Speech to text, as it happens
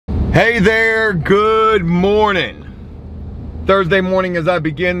Hey there, good morning. Thursday morning as I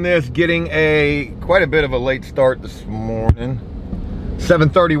begin this, getting quite a bit of a late start this morning.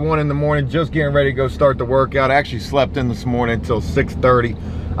 7:31 in the morning, just getting ready to go start the workout. I actually slept in this morning until 6:30.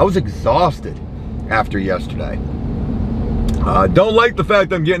 I was exhausted after yesterday. Don't like the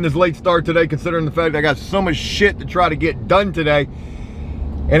fact I'm getting this late start today, considering the fact I got so much shit to try to get done today.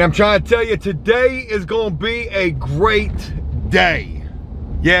 And I'm trying to tell you, today is gonna be a great day.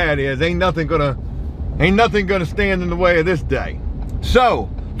 Yeah, it is. Ain't nothing gonna stand in the way of this day. So,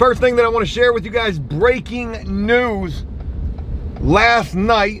 first thing that I want to share with you guys, breaking news. Last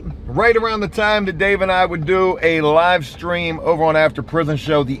night, right around the time that Dave and I would do a live stream over on After Prison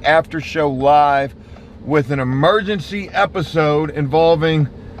Show, the After Show Live, with an emergency episode involving,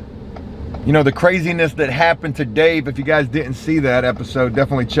 you know, the craziness that happened to Dave. If you guys didn't see that episode,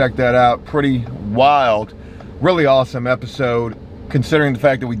 definitely check that out. Pretty wild, really awesome episode, considering the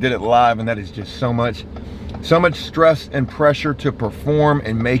fact that we did it live, and that is just so much stress and pressure to perform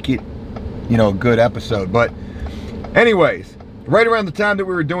and make it, you know, a good episode. But anyways, right around the time that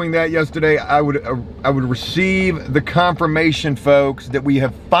we were doing that yesterday, I would receive the confirmation, folks, that we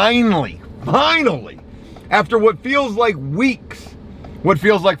have finally, after what feels like weeks, what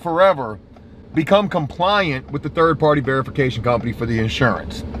feels like forever, become compliant with the third-party verification company for the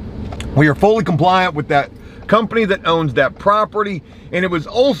insurance. We are fully compliant with that company that owns that property, and it was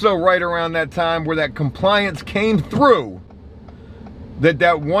also right around that time where that compliance came through,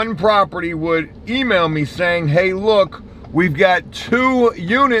 that one property would email me saying, hey, look, we've got 2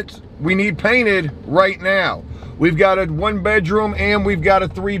 units we need painted right now. We've got a 1-bedroom and we've got a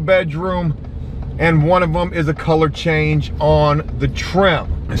 3-bedroom, and one of them is a color change on the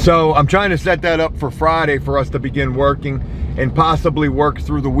trim. So I'm trying to set that up for Friday for us to begin working and possibly work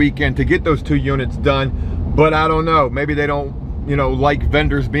through the weekend to get those 2 units done. But I don't know, maybe they don't, you know, like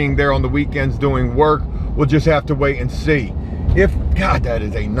vendors being there on the weekends doing work. We'll just have to wait and see. God, that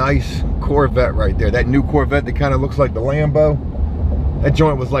is a nice Corvette right there. That new Corvette that kind of looks like the Lambo. That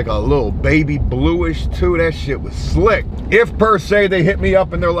joint was like a little baby bluish too. That shit was slick. If per se they hit me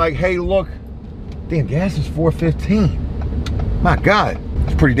up and they're like, hey, look, damn, gas is $4.15. My God,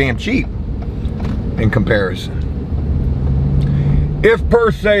 it's pretty damn cheap in comparison. If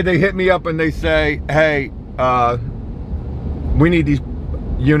per se they hit me up and they say, hey, we need these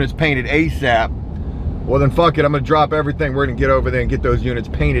units painted ASAP, well then fuck it, I'm gonna drop everything. We're gonna get over there and get those units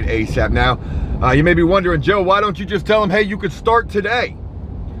painted ASAP. Now, you may be wondering, Joe, why don't you just tell them, hey, you could start today?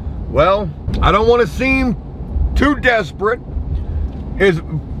 Well, I don't want to seem too desperate, is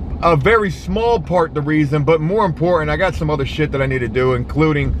a very small part the reason, but more important, I got some other shit that I need to do,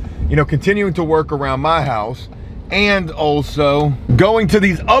 including, you know, continuing to work around my house, and also going to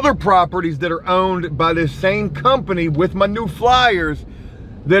these other properties that are owned by this same company with my new flyers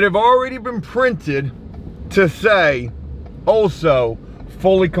that have already been printed to say also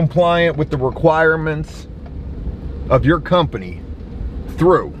fully compliant with the requirements of your company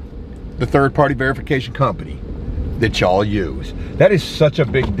through the third-party verification company that y'all use. That is such a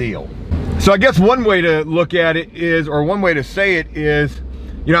big deal. So I guess one way to look at it is, or one way to say it is,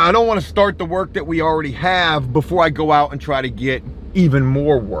 you know, I don't want to start the work that we already have before I go out and try to get even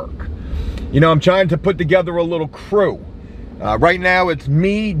more work. You know, I'm trying to put together a little crew. Right now it's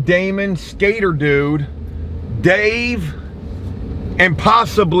me, Damon, Skater Dude, Dave, and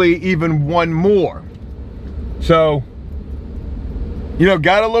possibly even one more. So, you know,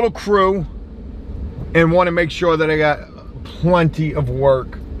 got a little crew and want to make sure that I got plenty of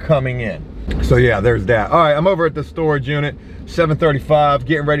work coming in. So yeah, there's that. All right, I'm over at the storage unit, 7:35,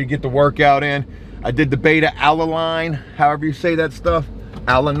 getting ready to get the workout in. I did the beta alanine, however you say that stuff,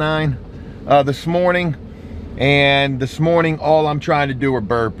 alanine, this morning. And this morning, all I'm trying to do are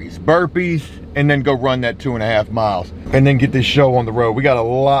burpees, and then go run that 2.5 miles, and then get this show on the road. We got a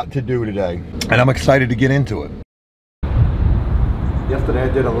lot to do today, and I'm excited to get into it. Yesterday I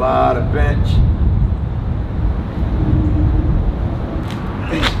did a lot of bench.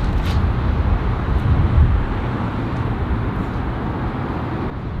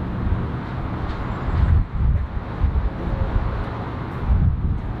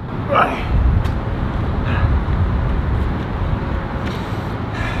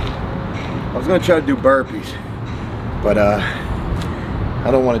 I was gonna try to do burpees, but I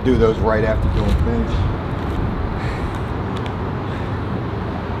don't want to do those right after doing bench.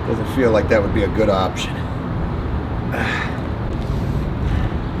 Doesn't feel like that would be a good option.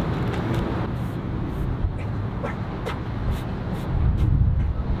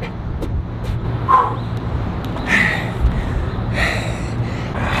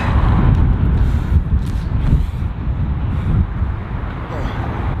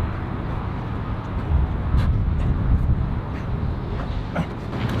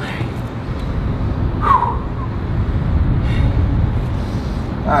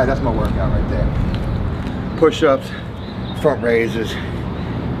 right, that's my workout right there. Push-ups, front raises,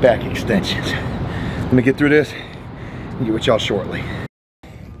 back extensions. Let me get through this and get with y'all shortly.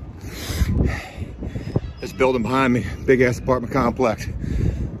 This building behind me, big ass apartment complex.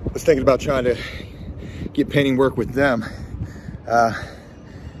 I was thinking about trying to get painting work with them.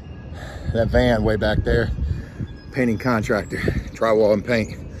 That van way back there, painting contractor, drywall and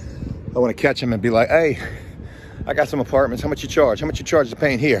paint. I want to catch him and be like, hey, I got some apartments, how much you charge? How much you charge to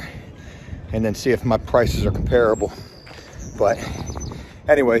paint here? And then see if my prices are comparable. But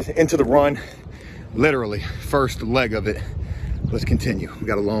anyways, into the run, literally first leg of it. Let's continue, we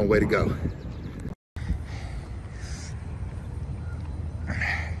got a long way to go.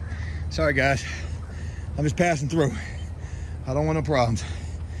 Sorry guys, I'm just passing through. I don't want no problems.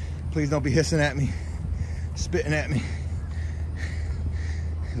 Please don't be hissing at me, spitting at me.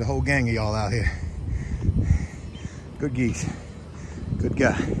 There's a whole gang of y'all out here. Good geese, good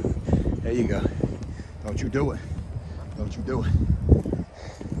guy. There you go. Don't you do it. Don't you do it.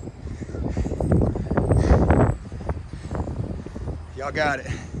 Y'all got it.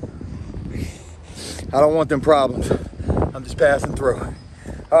 I don't want them problems. I'm just passing through.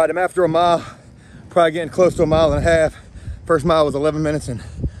 All right, I'm after a mile, probably getting close to a mile and a half. First mile was 11 minutes and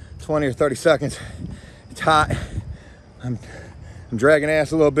 20 or 30 seconds. It's hot. I'm dragging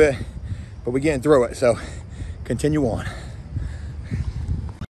ass a little bit, but we're getting through it, so continue on.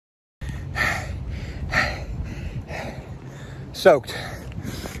 Soaked.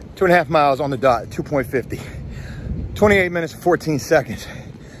 2.5 miles on the dot, 2.50. 28 minutes and 14 seconds.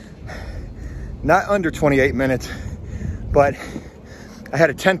 Not under 28 minutes, but I had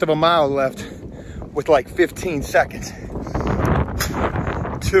 1/10 of a mile left with like 15 seconds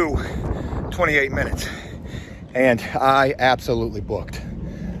to 28 minutes. And I absolutely booked.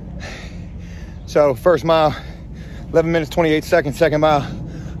 So first mile, 11 minutes, 28 seconds. Second mile,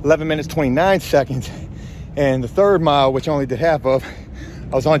 11 minutes, 29 seconds. And the third mile, which I only did half of,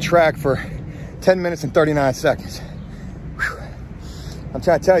 I was on track for 10 minutes and 39 seconds. Whew. I'm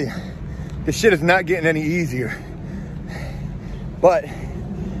trying to tell you, this shit is not getting any easier. But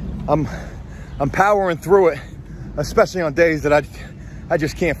I'm powering through it, especially on days that I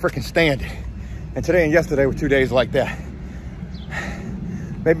just can't freaking stand it. And today and yesterday were 2 days like that.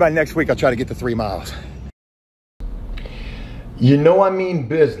 Maybe by next week I'll try to get to 3 miles. You know I mean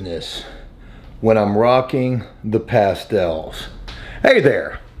business when I'm rocking the pastels. Hey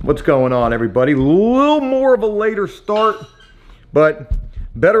there, what's going on everybody? A little more of a later start, but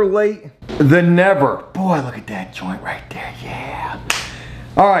better late than never. Boy, look at that joint right there, yeah.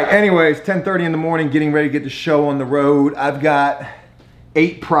 All right, anyways, 10:30 in the morning, getting ready to get the show on the road. I've got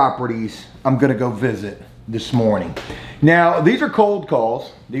 8 properties I'm gonna go visit this morning. Now, these are cold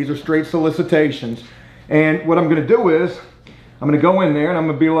calls. These are straight solicitations. And what I'm gonna do is, I'm gonna go in there and I'm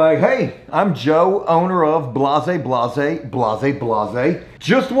gonna be like, hey, I'm Joe, owner of Blase, Blase, Blase, Blase.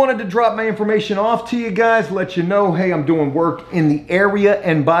 Just wanted to drop my information off to you guys, let you know, hey, I'm doing work in the area.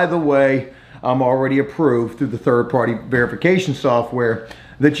 And by the way, I'm already approved through the third-party verification software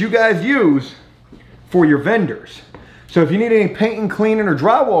that you guys use for your vendors. So if you need any painting, cleaning, or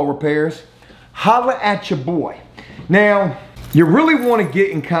drywall repairs, holla at your boy. Now, you really want to get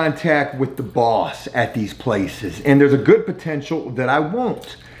in contact with the boss at these places, and there's a good potential that I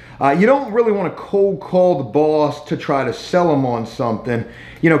won't. You don't really want to cold call the boss to try to sell them on something,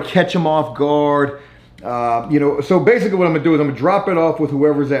 you know, catch them off guard. You know, so basically what I'm gonna do is I'm gonna drop it off with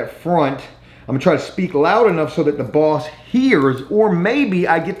whoever's at front. I'm gonna try to speak loud enough so that the boss hears, or maybe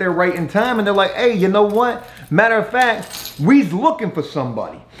I get there right in time and they're like, hey, you know what? Matter of fact, we's looking for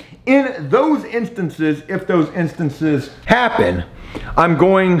somebody. In those instances, if those instances happen, I'm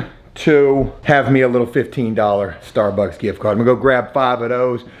going to have me a little $15 Starbucks gift card. I'm gonna go grab 5 of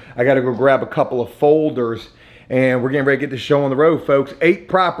those. I gotta go grab a couple of folders, and we're getting ready to get this show on the road, folks. 8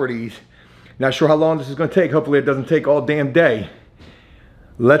 properties. Not sure how long this is gonna take. Hopefully it doesn't take all damn day.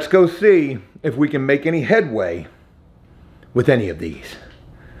 Let's go see if we can make any headway with any of these.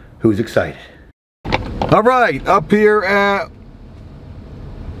 Who's excited? All right, up here at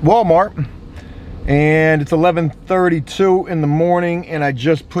Walmart, and it's 11:32 in the morning, and I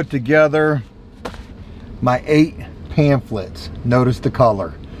just put together my 8 pamphlets. Notice the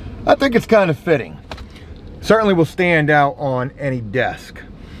color. I think it's kind of fitting. Certainly will stand out on any desk.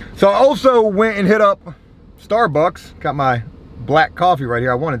 So I also went and hit up Starbucks, got my black coffee right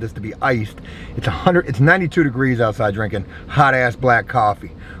here. I wanted this to be iced. It's 92 degrees outside, drinking hot ass black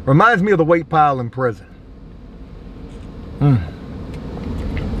coffee. Reminds me of the weight pile in prison.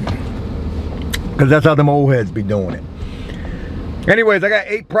 Because that's how them old heads be doing it. Anyways, I got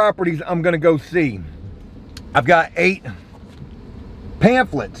 8 properties I'm gonna go see. I've got 8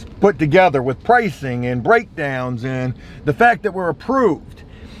 pamphlets put together with pricing and breakdowns and the fact that we're approved.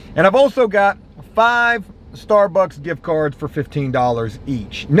 And I've also got 5 Starbucks gift cards for $15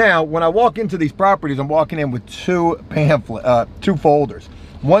 each. Now, when I walk into these properties, I'm walking in with 2 folders.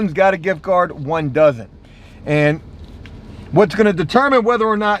 One's got a gift card, one doesn't. And what's going to determine whether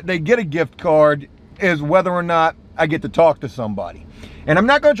or not they get a gift card is whether or not I get to talk to somebody. And I'm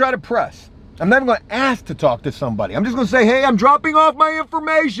not going to try to press. I'm not even going to ask to talk to somebody. I'm just going to say, hey, I'm dropping off my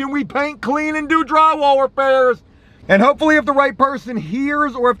information. We paint, clean, and do drywall repairs. And hopefully if the right person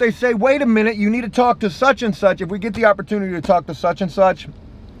hears, or if they say, wait a minute, you need to talk to such and such, if we get the opportunity to talk to such and such,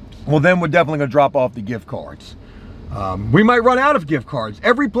 well, then we're definitely going to drop off the gift cards. We might run out of gift cards.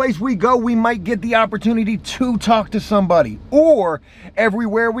 Every place we go, we might get the opportunity to talk to somebody. Or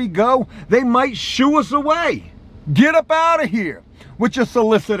everywhere we go, they might shoo us away. Get up out of here with your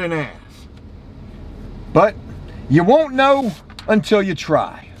soliciting ass. But you won't know until you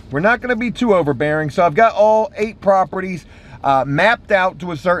try. We're not going to be too overbearing. So I've got all 8 properties mapped out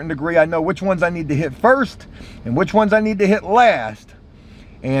to a certain degree. I know which ones I need to hit first and which ones I need to hit last.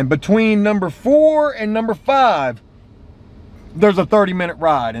 And between number 4 and number 5, there's a 30-minute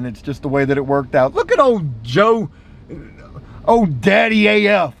ride, and it's just the way that it worked out. Look at old Joe, old Daddy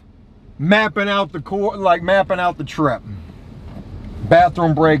AF, mapping out the trip.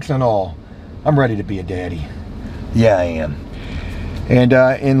 Bathroom breaks and all. I'm ready to be a daddy. Yeah, I am. And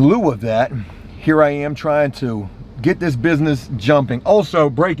in lieu of that, here I am trying to get this business jumping. Also,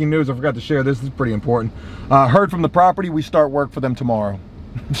 breaking news, I forgot to share this is pretty important. Heard from the property, we start work for them tomorrow.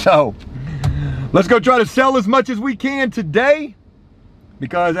 So, let's go try to sell as much as we can today,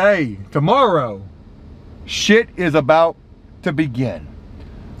 because hey, tomorrow, shit is about to begin.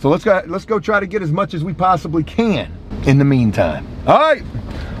 So let's go try to get as much as we possibly can in the meantime. All right,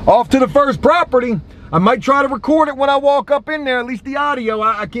 off to the first property. I might try to record it when I walk up in there, at least the audio.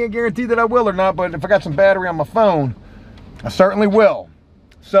 I can't guarantee that I will or not, but if I got some battery on my phone, I certainly will.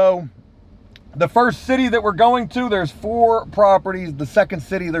 So, the first city that we're going to, there's 4 properties. The second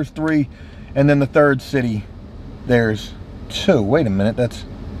city, there's 3. And then the third city, there's 2. Wait a minute, that's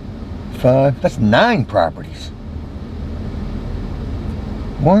 5. That's 9 properties.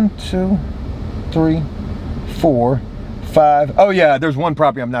 1, 2, 3, 4, 5. Oh yeah, there's 1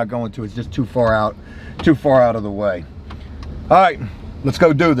 property I'm not going to. It's just too far out of the way. All right, let's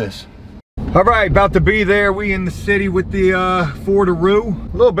go do this. All right, about to be there. We in the city with the Ford-a-roo.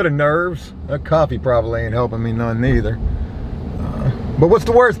 A little bit of nerves. That coffee probably ain't helping me none neither. But what's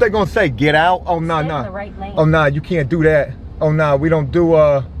the worst they gonna say? Get out? Oh no, no. Right, oh no, you can't do that. Oh no, we don't do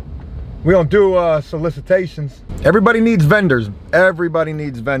solicitations. Everybody needs vendors. Everybody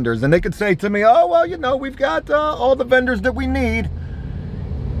needs vendors. And they could say to me, oh well, you know, we've got all the vendors that we need.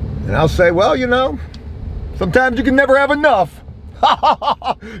 And I'll say, well, you know, sometimes you can never have enough.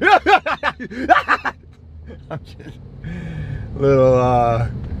 I'm just little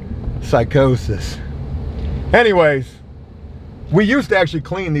psychosis. Anyways, we used to actually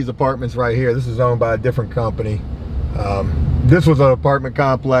clean these apartments right here. This is owned by a different company. This was an apartment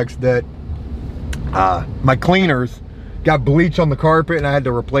complex that my cleaners got bleach on the carpet, and I had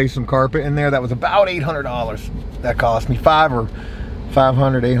to replace some carpet in there. That was about $800. That cost me $500,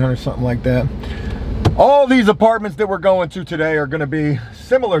 $800, something like that. All these apartments that we're going to today are going to be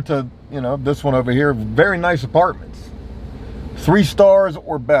similar to, you know, this one over here. Very nice apartments. 3 stars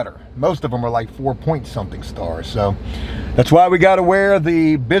or better. Most of them are like 4-point-something stars. So that's why we got to wear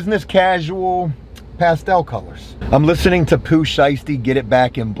the business casual pastel colors. I'm listening to Pooh Shiesty, Get It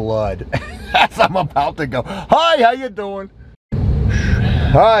Back in Blood. As I'm about to go. Hi, how you doing?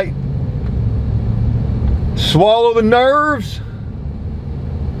 All right. Swallow the nerves.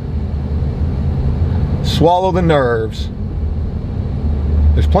 Swallow the nerves.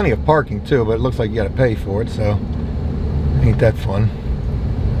 There's plenty of parking too, but it looks like you got to pay for it, so ain't that fun.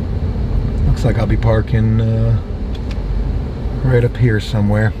 Looks like I'll be parking right up here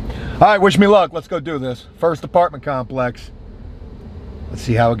somewhere. All right, wish me luck. Let's go do this. First apartment complex. Let's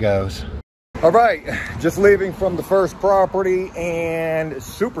see how it goes. All right, just leaving from the first property, and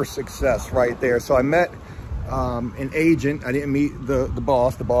super success right there. So I met an agent. I didn't meet the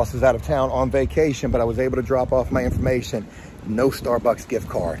boss. The boss is out of town on vacation, but I was able to drop off my information. No Starbucks gift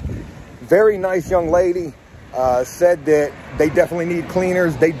card. Very nice young lady. Said that they definitely need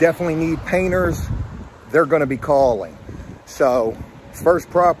cleaners. They definitely need painters. They're going to be calling. So first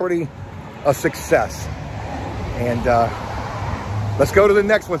property, a success. And let's go to the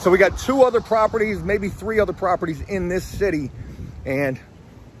next one. So we got 2 other properties, maybe 3 other properties in this city. And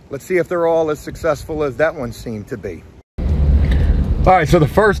let's see if they're all as successful as that one seemed to be. All right, so the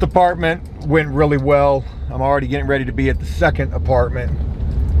first apartment went really well. I'm already getting ready to be at the second apartment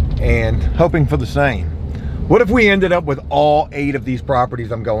and hoping for the same. What if we ended up with all 8 of these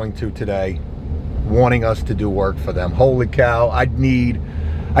properties I'm going to today wanting us to do work for them? Holy cow, I'd need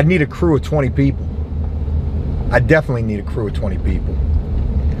a crew of 20 people. I definitely need a crew of 20 people.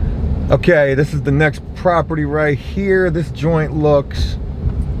 Okay, this is the next property right here. This joint looks,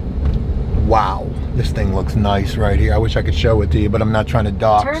 wow, this thing looks nice right here. I wish I could show it to you, but I'm not trying to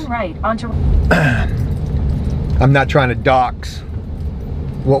dox. Turn right onto... I'm not trying to dox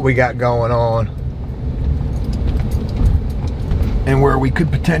what we got going on and where we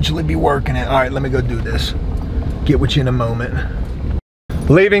could potentially be working it. All right, let me go do this. Get with you in a moment.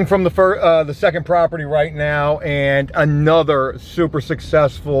 Leaving from the second property right now, and another super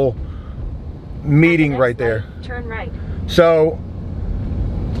successful meeting right there. Turn right. So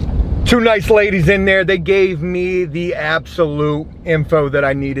 2 nice ladies in there. They gave me the absolute info that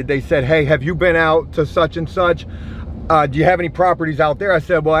I needed. They said, hey, have you been out to such and such? Do you have any properties out there? I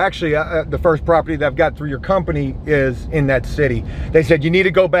said, well, actually, the first property that I've got through your company is in that city. They said, you need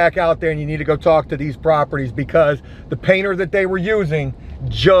to go back out there and you need to go talk to these properties because the painter that they were using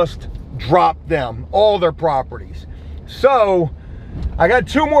just dropped them, all their properties. So I got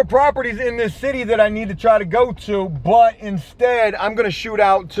 2 more properties in this city that I need to try to go to, but instead I'm going to shoot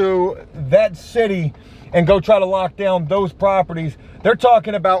out to that city and go try to lock down those properties. They're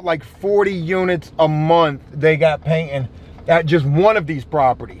talking about like 40 units a month they got painting at just one of these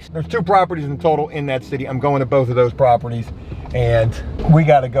properties. There's 2 properties in total in that city. I'm going to both of those properties and we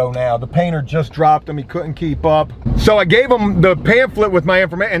got to go now. The painter just dropped them. He couldn't keep up. So I gave them the pamphlet with my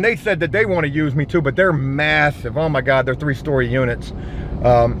information and they said that they want to use me too, but they're massive. Oh my God, they're 3-story units.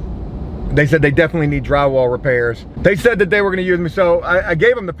 They said they definitely need drywall repairs. They said that they were gonna use me, so I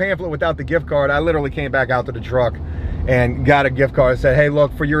gave them the pamphlet without the gift card. I literally came back out to the truck and got a gift card. I said, hey,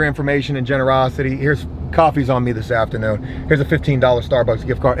 look, for your information and generosity, here's coffee's on me this afternoon. Here's a $15 Starbucks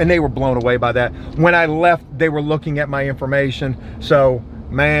gift card. And they were blown away by that. When I left, they were looking at my information. So,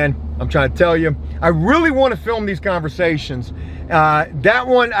 man, I'm trying to tell you, I really want to film these conversations. That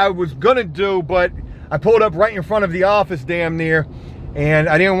one I was gonna do, but I pulled up right in front of the office damn near, and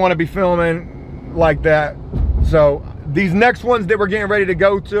I didn't want to be filming like that. So these next ones that we're getting ready to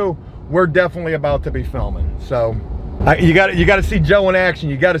go to, we're definitely about to be filming. So you got to see Joe in action.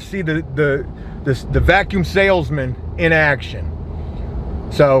 You got to see the vacuum salesman in action.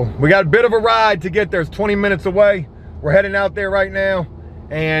 So we got a bit of a ride to get there. It's 20 minutes away. We're heading out there right now,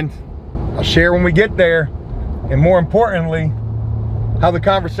 and I'll share when we get there, and more importantly, how the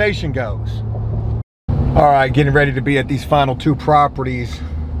conversation goes. All right, getting ready to be at these final 2 properties.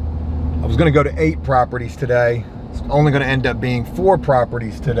 I was gonna go to 8 properties today. It's only gonna end up being 4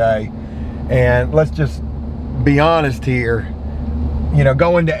 properties today. And let's just be honest here, you know,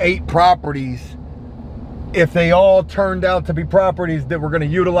 going to 8 properties, if they all turned out to be properties that were gonna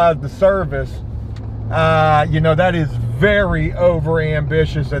utilize the service, you know, that is very over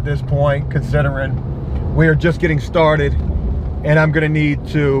ambitious at this point, considering we are just getting started and I'm gonna need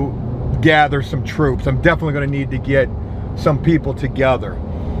to gather some troops. I'm definitely going to need to get some people together,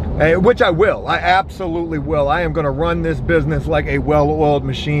 which I will. I absolutely will. I am going to run this business like a well-oiled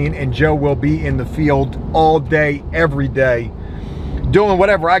machine, and Joe will be in the field all day, every day, doing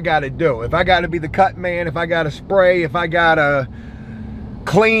whatever I got to do. If I got to be the cut man, if I got to spray, if I got to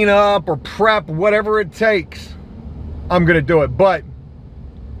clean up or prep, whatever it takes, I'm going to do it. But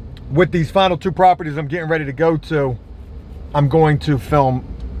with these final 2 properties I'm getting ready to go to, I'm going to film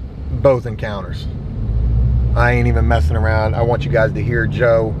both encounters. I ain't even messing around. I want you guys to hear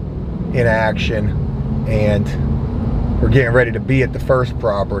Joe in action, and we're getting ready to be at the first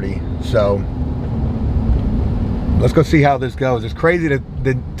property. So let's go see how this goes. It's crazy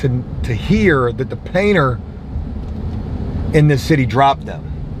to hear that the painter in this city dropped them,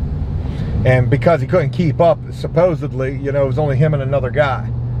 and because he couldn't keep up, supposedly, you know, it was only him and another guy.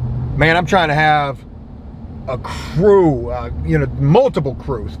 Man, I'm trying to have a crew, you know, multiple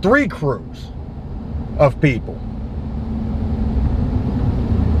crews, 3 crews of people,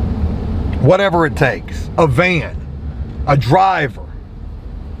 whatever it takes, a van, a driver,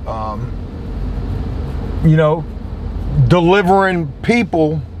 you know, delivering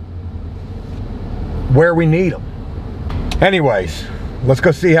people where we need them. Anyways, let's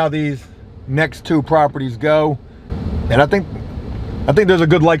go see how these next 2 properties go, and I think there's a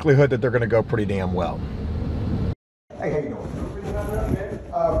good likelihood that they're going to go pretty damn well. Hey, how you doing?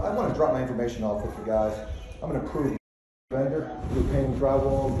 I want to drop my information off with you guys. I'm an approved vendor, do painting,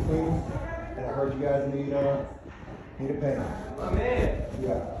 drywall, and cleaning, and I heard you guys need a painter. My man.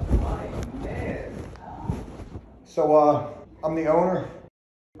 Yeah. My man. So I'm the owner.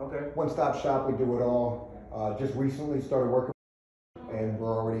 Okay. One-stop shop. We do it all. Just recently started working and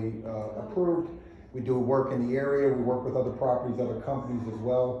we're already approved. We do work in the area. We work with other properties, other companies as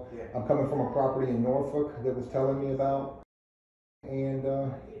well. I'm coming from a property in Norfolk that was telling me about, and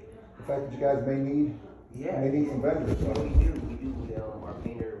the fact that you guys may need some vendors. So. We do. Our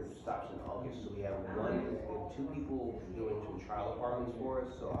painter stops in August, so we have two people doing some trial apartments for us.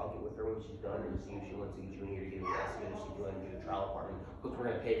 So I'll get with her when she's done and see if she wants to get you in here to get an estimate if she's going to get a trial apartment, because we're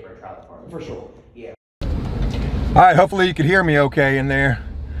going to pay for a trial apartment. For sure. Yeah. All right. Hopefully you could hear me okay in there.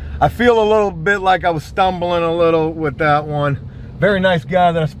 I feel a little bit like I was stumbling a little with that one. Very nice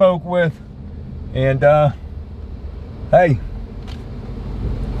guy that I spoke with. And hey,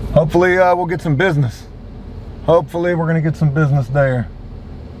 hopefully we'll get some business. Hopefully we're gonna get some business there.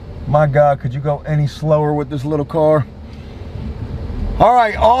 My God, could you go any slower with this little car? All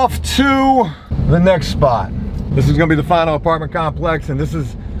right, off to the next spot. This is gonna be the final apartment complex, and this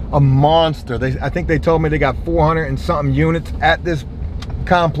is a monster. I think they told me they got 400 and something units at this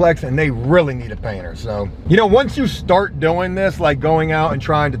complex, and they really need a painter. So, you know, once you start doing this, like going out and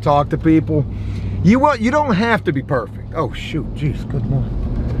trying to talk to people, you don't have to be perfect. Oh shoot, jeez, good Lord.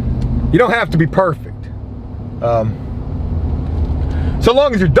 You don't have to be perfect. So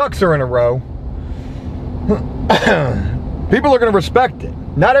long as your ducks are in a row, people are going to respect it.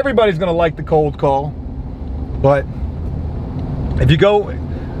 Not everybody's going to like the cold call, but if you go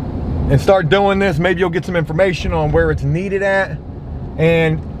and start doing this, maybe you'll get some information on where it's needed at.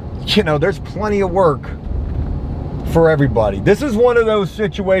 And, you know, there's plenty of work for everybody. This is one of those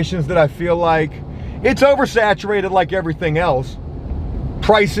situations that I feel like it's oversaturated like everything else.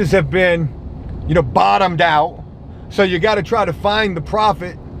 Prices have been, you know, bottomed out. So you got to try to find the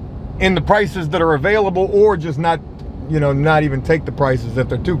profit in the prices that are available, or just not, you know, not even take the prices if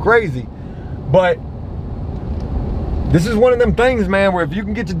they're too crazy. But this is one of them things, man, where if you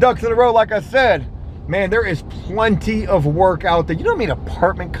can get your ducks in a row, like I said, man, there is plenty of work out there. You know how many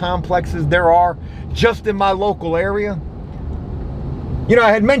apartment complexes there are just in my local area? You know,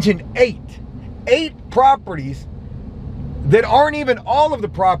 I had mentioned eight properties that aren't even all of the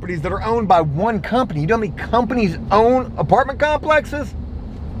properties that are owned by one company. You know how many companies own apartment complexes?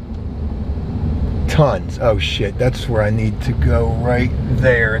 Tons. Oh shit, that's where I need to go, right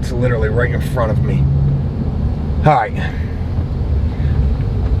there. It's literally right in front of me. All right.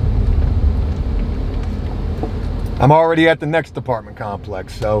 I'm already at the next apartment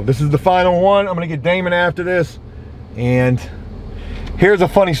complex, so this is the final one. I'm gonna get Damon after this. And here's a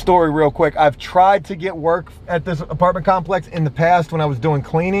funny story real quick. I've tried to get work at this apartment complex in the past when I was doing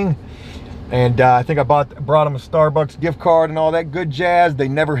cleaning. And I think I brought them a Starbucks gift card and all that good jazz. They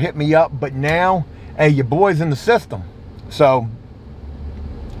never hit me up, but now, hey, your boy's in the system. So,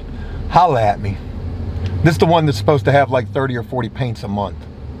 holla at me. This is the one that's supposed to have like 30 or 40 paints a month.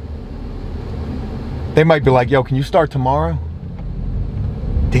 They might be like, yo, can you start tomorrow?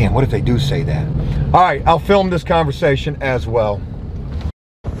 Damn, what if they do say that? All right, I'll film this conversation as well.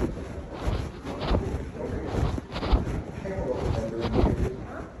 I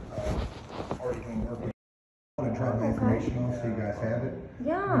want to drop the information off so you guys have it.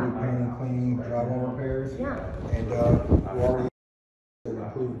 Yeah. We do painting, cleaning, drywall repairs. Yeah. And we're already an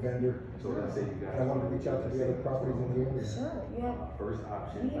approved vendor. I wanted to reach out to the other properties in the area. Sure. Yeah. First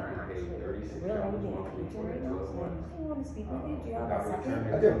option, you can pay $36 Really? Are you getting a right now? So I want to speak with you. Do you have a second?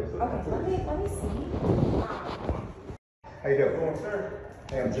 I do. Okay, let me see. How you doing? Hello, sir.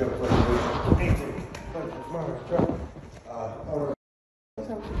 Hey, I'm Joe. Pleasure to meet you.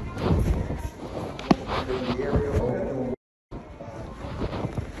 In the area,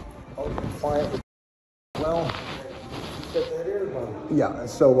 client well. Yeah,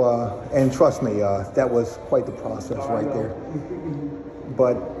 so, and trust me, that was quite the process right there.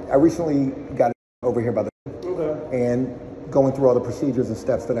 But I recently got over here by the, and going through all the procedures and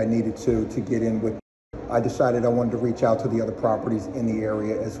steps that I needed to get in with, I decided I wanted to reach out to the other properties in the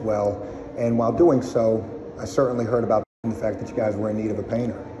area as well. And while doing so, I certainly heard about the fact that you guys were in need of a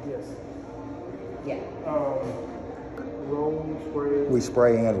painter. Yes. Yeah. Roll, spray. We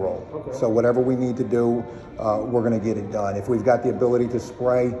spray and roll. Okay. So whatever we need to do, we're going to get it done. If we've got the ability to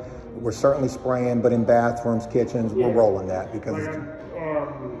spray, we're certainly spraying, but in bathrooms, kitchens, we're rolling that because like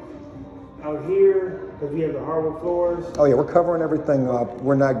out here, because we have the hardwood floors. oh yeah, we're covering everything up.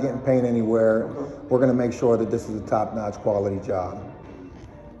 We're not getting paint anywhere. Okay. We're going to make sure that this is a top-notch quality job.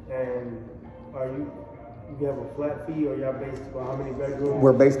 And are you have a flat fee, or y'all based on how many bedrooms?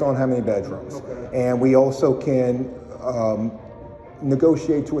 We're based on how many bedrooms. Okay. And we also can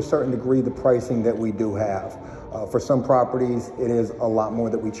negotiate to a certain degree the pricing that we do have. For some properties, it is a lot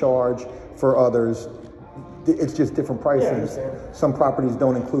more that we charge. For others, it's just different pricings. Yeah, some properties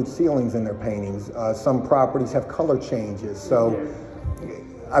don't include ceilings in their paintings. Some properties have color changes. So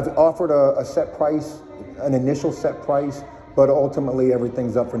I've offered a set price, an initial set price, but ultimately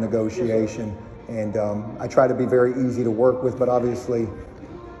everything's up for negotiation. And I try to be very easy to work with, but obviously,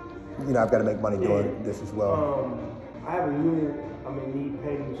 you know, I've got to make money doing this as well. I have a unit, I'm gonna need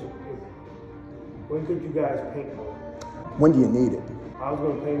paintings. When could you guys paint it? When do you need it? I was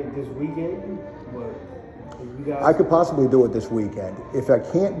gonna paint it this weekend, but if you guys... I could possibly do it this weekend. If I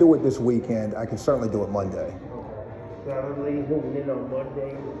can't do it this weekend, I can certainly do it Monday. Okay. So I was ladies moving in on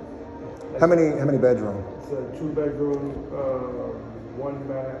Monday. How many bedrooms? It's a 2-bedroom, 1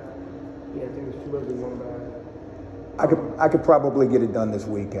 bath. Yeah, I think it's 2 bedrooms, 1 bath. I could probably get it done this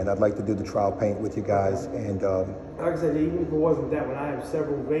weekend. I'd like to do the trial paint with you guys, and like I said, even if it wasn't that one, I have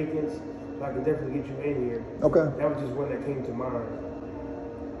several vacants, so I can definitely get you in here. okay. That was just one that came to mind.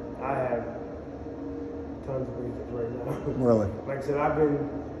 I have tons of vacants right now. Really? Like I said, I've been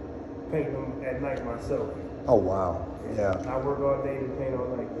painting them at night myself. Oh wow. Yeah. I work all day and paint all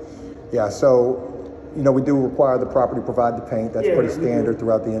night. Yeah. So, you know, we do require the property provide the paint. That's pretty we standard do.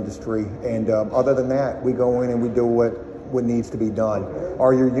 throughout the industry. And other than that, we go in and we do what needs to be done.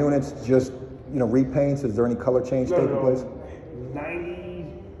 Are your units just, you know, repaints? Is there any color change taking place? 90,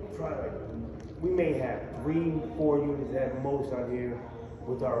 we may have 3-4 units at most out here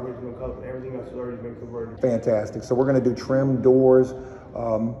with our original color. Everything else has already been converted. Fantastic. So we're going to do trim doors.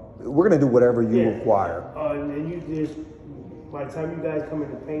 We're going to do whatever you require. And you just, by the time you guys come in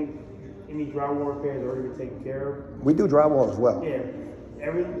to paint, any drywall repairs are already been taken care of. We do drywall as well. Yeah.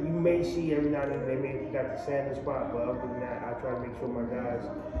 You may see every now and then they may got the sanding spot, but other than that, I try to make sure my guys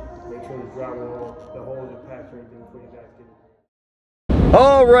make sure the drywall, the holes are patched and everything before you guys get it.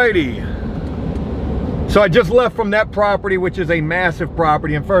 Alrighty. So I just left from that property, which is a massive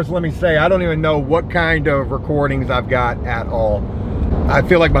property. And first, let me say, I don't even know what kind of recordings I've got at all. I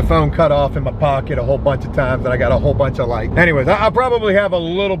feel like my phone cut off in my pocket a whole bunch of times, and I got a whole bunch of anyways, I'll probably have a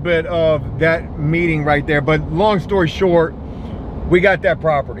little bit of that meeting right there, but long story short, we got that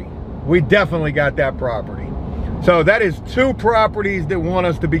property. We definitely got that property. So that is 2 properties that want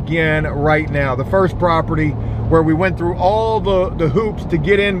us to begin right now. The first property where we went through all the hoops to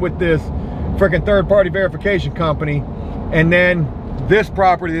get in with this freaking third-party verification company, and then this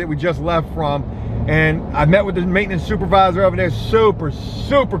property that we just left from. And I met with the maintenance supervisor over there.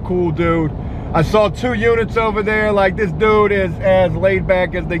 Super cool dude. I saw 2 units over there. Like, this dude is as laid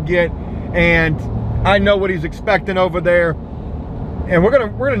back as they get, and I know what he's expecting over there. And we're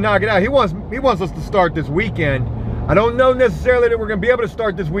gonna knock it out. He wants us to start this weekend. I don't know necessarily that we're gonna be able to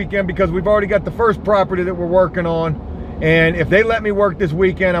start this weekend because we've already got the first property that we're working on. And if they let me work this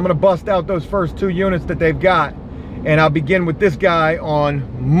weekend, I'm gonna bust out those first 2 units that they've got, and I'll begin with this guy on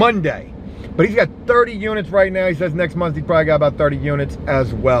Monday. But he's got 30 units right now. He says next month he probably got about 30 units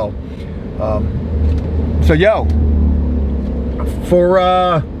as well. So yo, for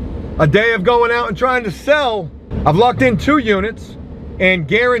a day of going out and trying to sell, I've locked in 2 units, and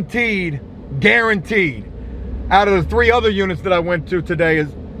guaranteed, out of the 3 other units that I went to today,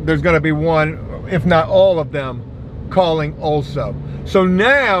 there's gonna be one, if not all of them, calling also. So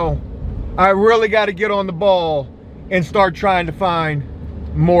now I really got to get on the ball and start trying to find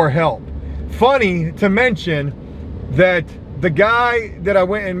more help. Funny to mention that the guy that I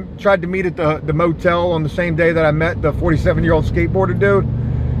went and tried to meet at the motel on the same day that I met the 47-year-old skateboarder dude,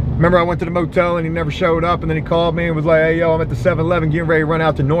 remember I went to the motel and he never showed up, and then he called me and was like, hey yo, I'm at the 7-Eleven getting ready to run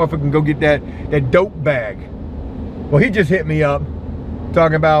out to Norfolk and go get that dope bag. Well, he just hit me up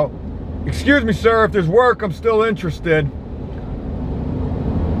talking about, excuse me sir, if there's work, I'm still interested.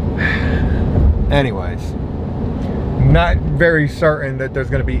 Anyways, not very certain that there's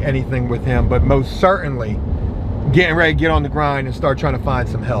going to be anything with him, but most certainly getting ready to get on the grind and start trying to find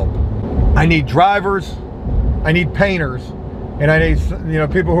some help. I need drivers, I need painters, and I need, you know,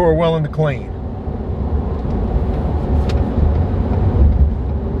 people who are willing to clean.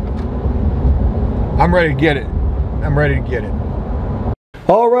 I'm ready to get it. I'm ready to get it.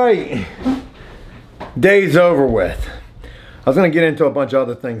 All right, day's over with. I was going to get into a bunch of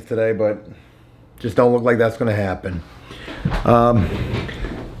other things today, but just don't look like that's going to happen.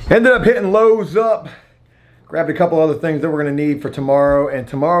 Ended up hitting Lowe's up, grabbed a couple other things that we're going to need for tomorrow, and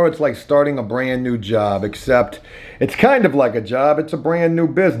tomorrow it's like starting a brand new job, except it's kind of like a job. It's a brand new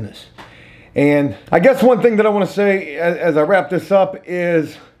business. And I guess one thing that I want to say as I wrap this up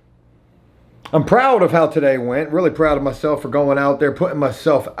is I'm proud of how today went. Really proud of myself for going out there, putting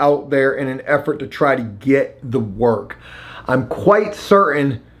myself out there in an effort to try to get the work. I'm quite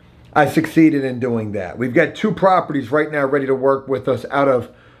certain I succeeded in doing that. We've got 2 properties right now ready to work with us out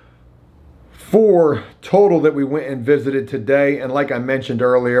of 4 total that we went and visited today. And like I mentioned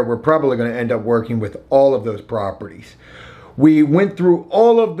earlier, we're probably going to end up working with all of those properties. We went through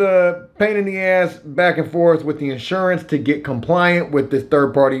all of the pain in the ass back and forth with the insurance to get compliant with this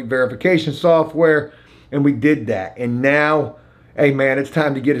third-party verification software, and we did that. And now, hey man, it's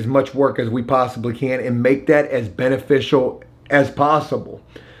time to get as much work as we possibly can and make that as beneficial as possible.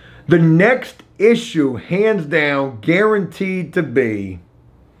 The next issue, hands down, guaranteed to be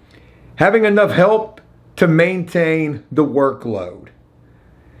having enough help to maintain the workload.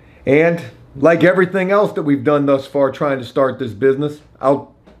 And like everything else that we've done thus far trying to start this business,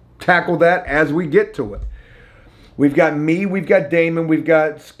 I'll tackle that as we get to it. We've got me, we've got Damon, we've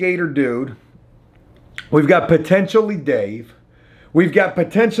got Skater Dude, we've got potentially Dave, we've got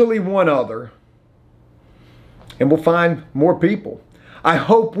potentially one other, and we'll find more people. I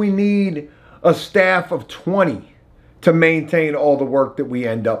hope we need a staff of 20 to maintain all the work that we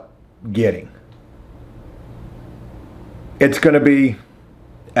end up getting. It's going to be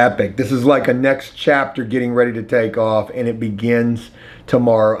epic. This is like a next chapter getting ready to take off, and it begins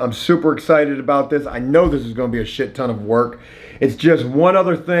tomorrow. I'm super excited about this. I know this is going to be a shit ton of work. It's just one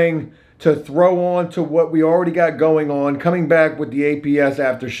other thing to throw on to what we already got going on, coming back with the APS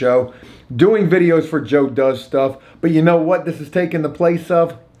after show, doing videos for Joe Does Stuff. But you know what this is taking the place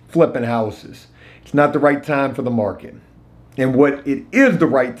of? Flipping houses. It's not the right time for the market. And what it is the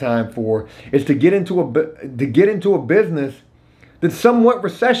right time for is to get into a business that's somewhat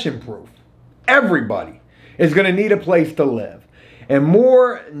recession-proof. Everybody is going to need a place to live. And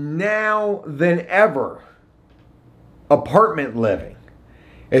more now than ever, apartment living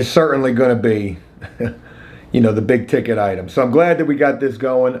is certainly going to be, you know, the big ticket item. So I'm glad that we got this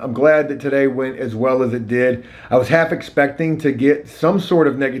going. I'm glad that today went as well as it did. I was half expecting to get some sort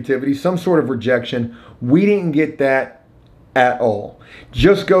of negativity, some sort of rejection. We didn't get that at all.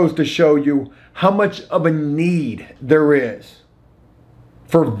 Just goes to show you how much of a need there is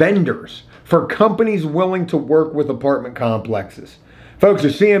for vendors, for companies willing to work with apartment complexes. Folks,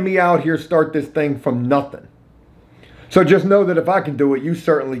 you're seeing me out here start this thing from nothing. So just know that if I can do it, you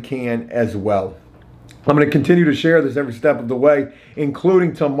certainly can as well. I'm going to continue to share this every step of the way,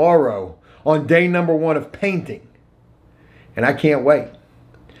 including tomorrow on day number 1 of painting. And I can't wait.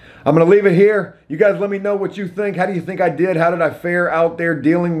 I'm going to leave it here. You guys let me know what you think. How do you think I did? How did I fare out there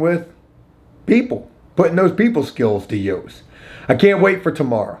dealing with people? Putting those people skills to use. I can't wait for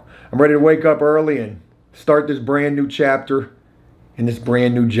tomorrow. I'm ready to wake up early and start this brand new chapter in this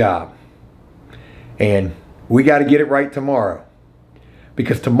brand new job. And we got to get it right tomorrow.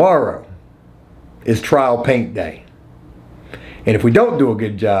 Because tomorrow is trial paint day. And if we don't do a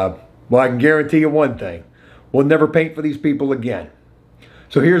good job, well, I can guarantee you one thing. We'll never paint for these people again.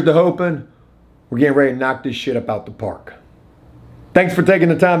 So here's the hoping. We're getting ready to knock this shit up out the park. Thanks for taking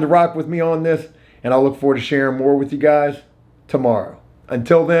the time to rock with me on this. And I'll look forward to sharing more with you guys tomorrow.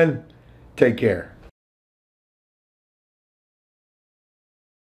 Until then, take care.